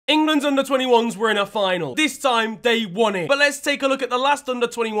England's under-21s were in a final. This time, they won it. But let's take a look at the last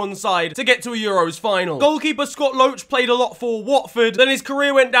under-21 side to get to a Euros final. Goalkeeper Scott Loach played a lot for Watford, then his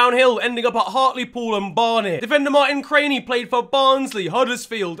career went downhill, ending up at Hartlepool and Barnet. Defender Martin Craney played for Barnsley,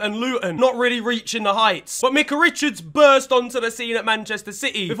 Huddersfield and Luton, not really reaching the heights. But Micah Richards burst onto the scene at Manchester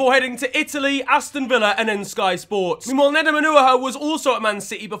City before heading to Italy, Aston Villa and then Sky Sports. Meanwhile, Nedum Onuoha was also at Man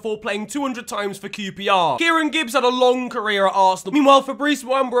City before playing 200 times for QPR. Kieran Gibbs had a long career at Arsenal. Meanwhile, Fabrice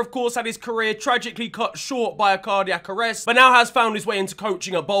Muamba, of course, had his career tragically cut short by a cardiac arrest, but now has found his way into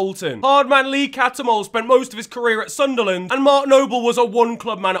coaching at Bolton. Hardman Lee Cattermole spent most of his career at Sunderland, and Mark Noble was a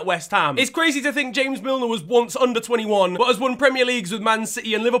one-club man at West Ham. It's crazy to think James Milner was once under 21, but has won Premier Leagues with Man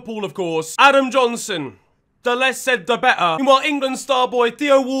City and Liverpool, of course. Adam Johnson. The less said, the better. Meanwhile, England star boy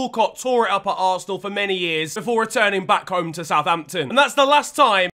Theo Walcott tore it up at Arsenal for many years before returning back home to Southampton. And that's the last time